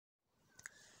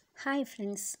Hi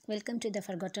friends, welcome to the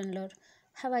Forgotten Lore.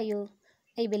 How are you?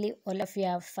 I believe all of you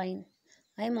are fine.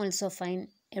 I am also fine.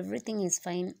 Everything is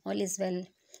fine. All is well.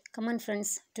 Come on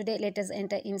friends, today let us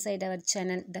enter inside our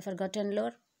channel, The Forgotten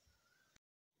Lore.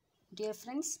 Dear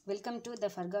friends, welcome to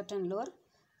The Forgotten Lore.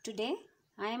 Today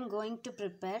I am going to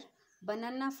prepare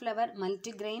banana flour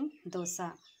multigrain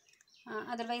dosa.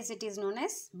 Otherwise it is known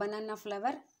as banana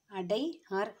flour adai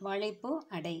or valipu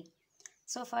adai.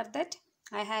 So for that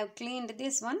I have cleaned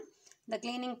this one. The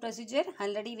cleaning procedure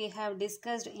already we have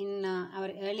discussed in our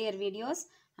earlier videos.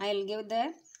 I will give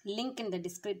the link in the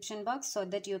description box so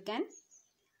that you can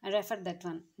refer that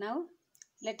one. Now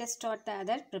let us start the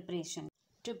other preparation.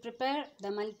 To prepare the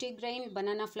multigrain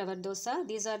banana flour dosa,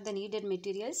 these are the needed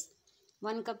materials.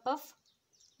 1 cup of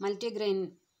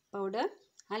multigrain powder.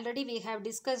 Already we have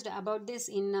discussed about this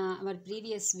in our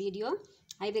previous video.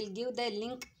 I will give the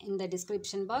link in the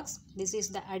description box. This is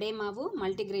the Adai mavu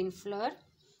multigrain flour,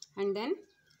 and then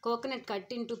coconut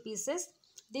cut into pieces.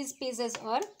 These pieces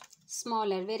are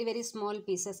smaller, very small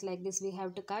pieces like this we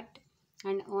have to cut,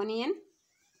 and onion,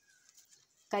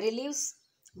 curry leaves,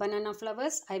 banana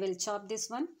flowers. I will chop this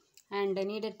one, and the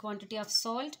needed quantity of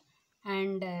salt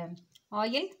and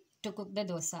oil to cook the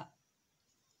dosa.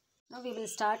 Now we will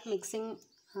start mixing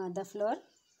the flour.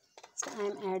 So I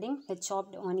am adding the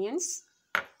chopped onions,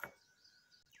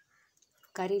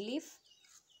 curry leaf.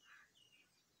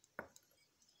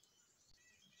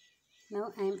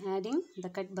 Now I am adding the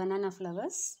cut banana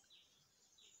flowers.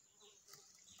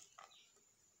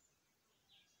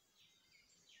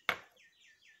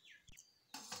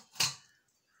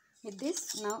 With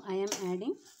this, now I am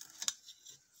adding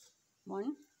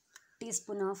 1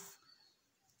 teaspoon of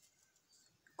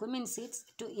cumin seeds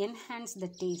to enhance the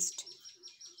taste,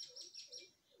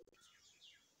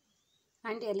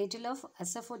 and a little of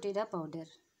asafoetida powder.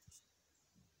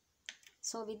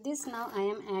 So with this, now I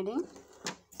am adding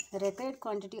the required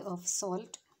quantity of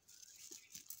salt.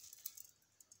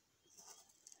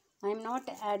 I am not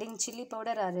adding chili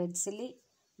powder or red chili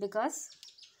because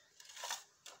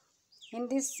in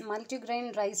this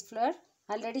multigrain rice flour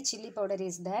already chili powder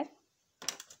is there.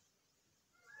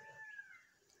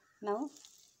 Now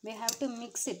we have to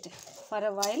mix it for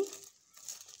a while.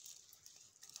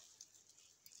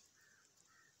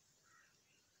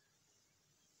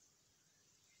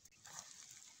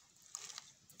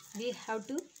 We have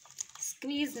to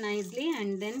squeeze nicely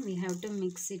and then we have to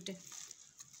mix it,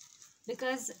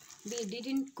 because we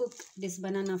didn't cook this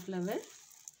banana flour.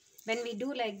 When we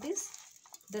do like this,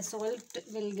 the salt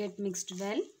will get mixed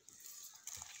well.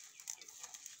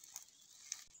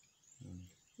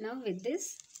 Now with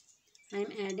this, I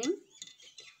am adding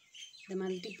the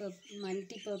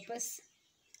multi-purpose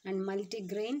and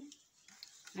multi-grain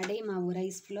Adai mavu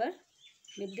rice flour.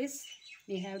 With this,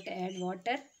 we have to add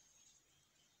water.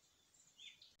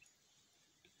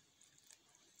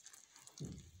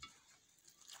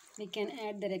 We can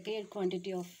add the required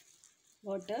quantity of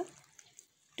water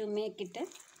to make it a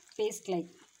paste-like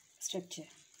structure.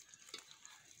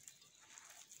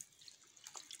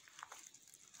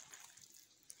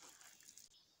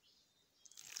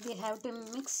 We have to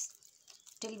mix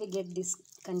till we get this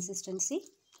consistency.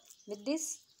 With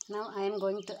this, now I am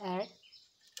going to add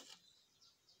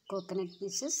coconut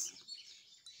pieces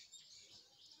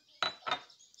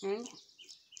and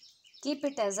keep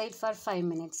it aside for 5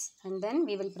 minutes, and then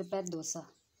we will prepare dosa.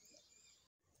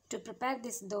 To prepare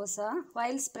this dosa,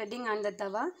 while spreading on the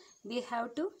tawa, we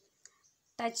have to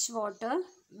touch water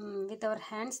with our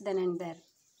hands then and there.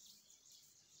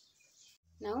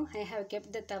 Now I have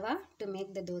kept the tawa to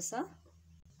make the dosa.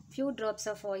 Few drops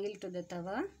of oil to the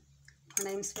tawa, and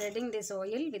I am spreading this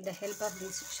oil with the help of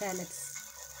these shallots.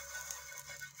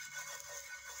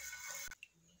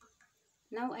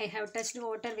 Now I have touched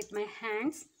water with my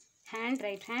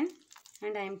right hand,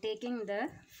 and I am taking the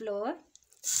flour.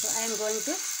 So I am going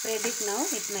to spread it now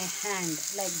with my hand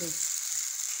like this.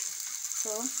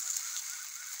 So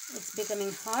it's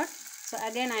becoming hot. So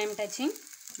again I am touching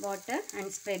water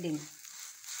and spreading.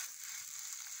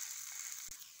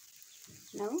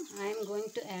 Now I am going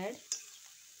to add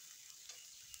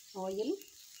oil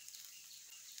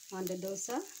on the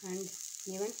dosa and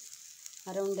even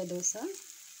around the dosa,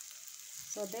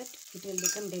 so that it will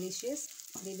become delicious.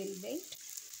 We will wait.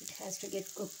 It has to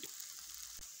get cooked.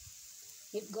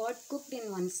 It got cooked in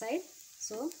one side,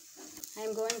 so I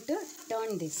am going to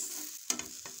turn this.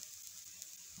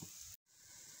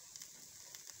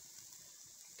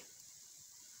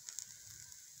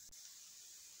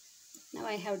 Now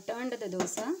I have turned the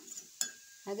dosa.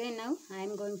 Again now I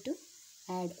am going to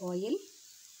add oil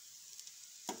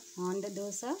on the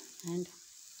dosa and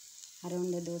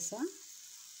around the dosa.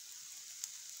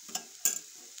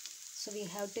 So we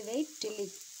have to wait till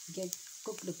it get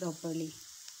cooked properly.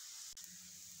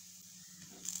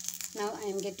 Now I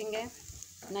am getting a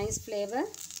nice flavor.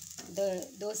 The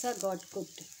dosa got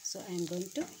cooked, so I am going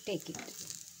to take it.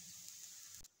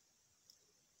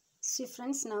 See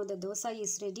friends, now the dosa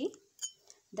is ready.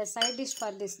 The side dish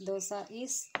for this dosa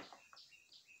is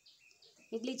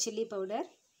idli chilli powder.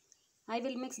 I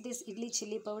will mix this idli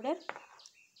chilli powder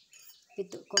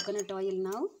with coconut oil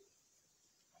now.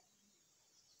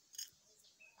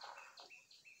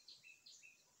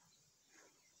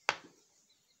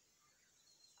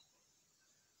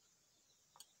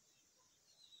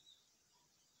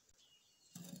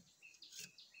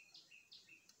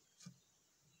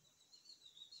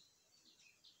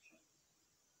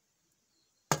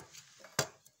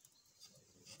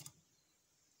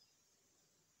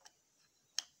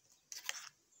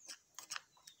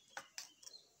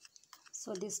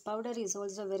 So this powder is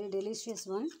also very delicious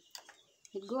one.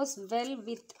 It goes well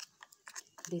with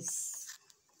this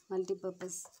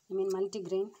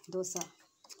multigrain dosa.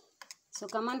 So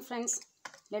come on friends,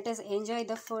 let us enjoy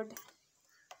the food.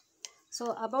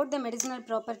 So about the medicinal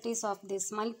properties of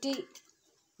this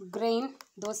multigrain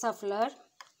dosa flour,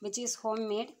 which is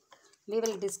homemade, we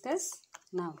will discuss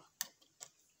now.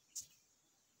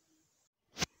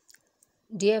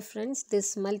 Dear friends,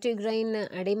 this multigrain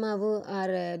adai mavu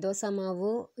or dosa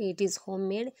mavu, it is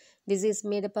homemade. This is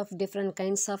made up of different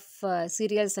kinds of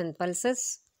cereals and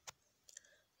pulses.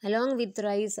 Along with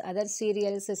rice, other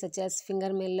cereals such as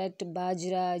finger millet,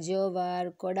 bajra,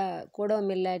 jowar, kodo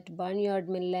millet, barnyard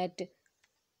millet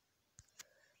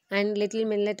and little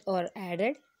millet are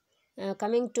added.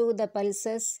 Coming to the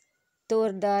pulses,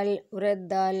 tur dal, urad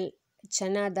dal,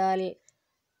 chana dal,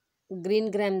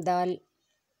 green gram dal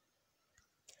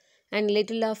and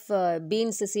little of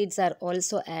beans seeds are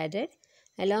also added.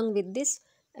 Along with this,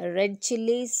 red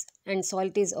chilies and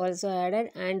salt is also added,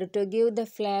 and to give the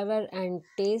flavor and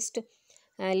taste,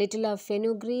 a little of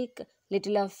fenugreek,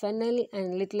 little of fennel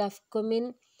and little of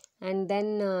cumin, and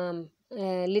then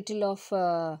a little of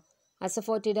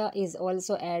asafoetida is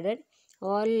also added.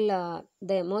 All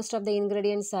the most of the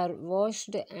ingredients are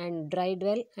washed and dried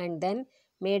well and then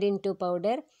made into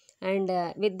powder, and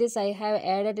with this I have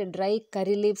added dry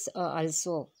curry leaves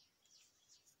also.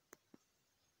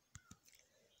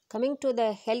 Coming to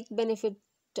the health benefit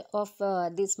of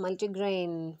this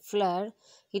multigrain flour,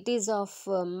 it is of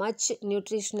much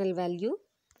nutritional value.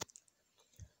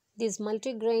 These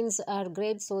multigrains are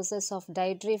great sources of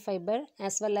dietary fiber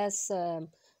as well as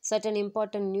certain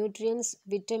important nutrients,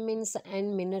 vitamins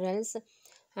and minerals,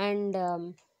 and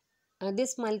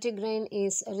this multigrain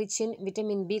is rich in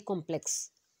vitamin B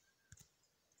complex.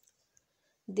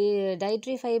 The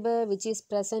dietary fiber which is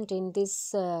present in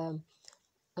this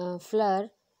flour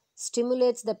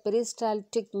stimulates the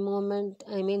peristaltic motion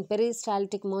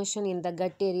in the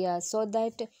gut area, so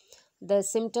that the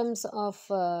symptoms of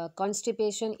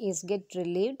constipation is get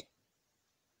relieved.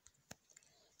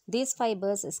 These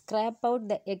fibers scrap out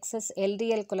the excess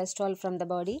LDL cholesterol from the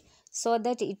body, so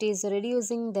that it is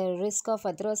reducing the risk of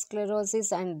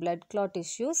atherosclerosis and blood clot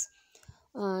issues.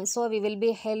 So we will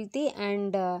be healthy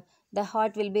and the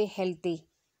heart will be healthy.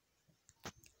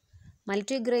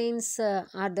 Multigrains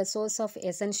are the source of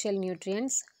essential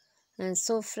nutrients.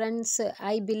 So friends,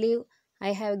 I believe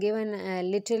I have given a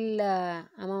little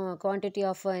quantity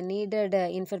of needed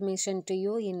information to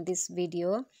you in this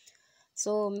video.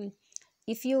 So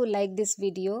if you like this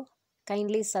video,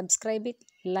 kindly subscribe it,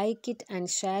 like it and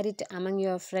share it among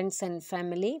your friends and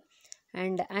family.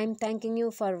 And I am thanking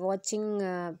you for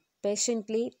watching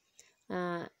patiently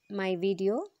my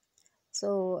video.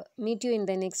 So meet you in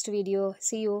the next video.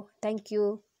 See you. Thank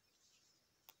you.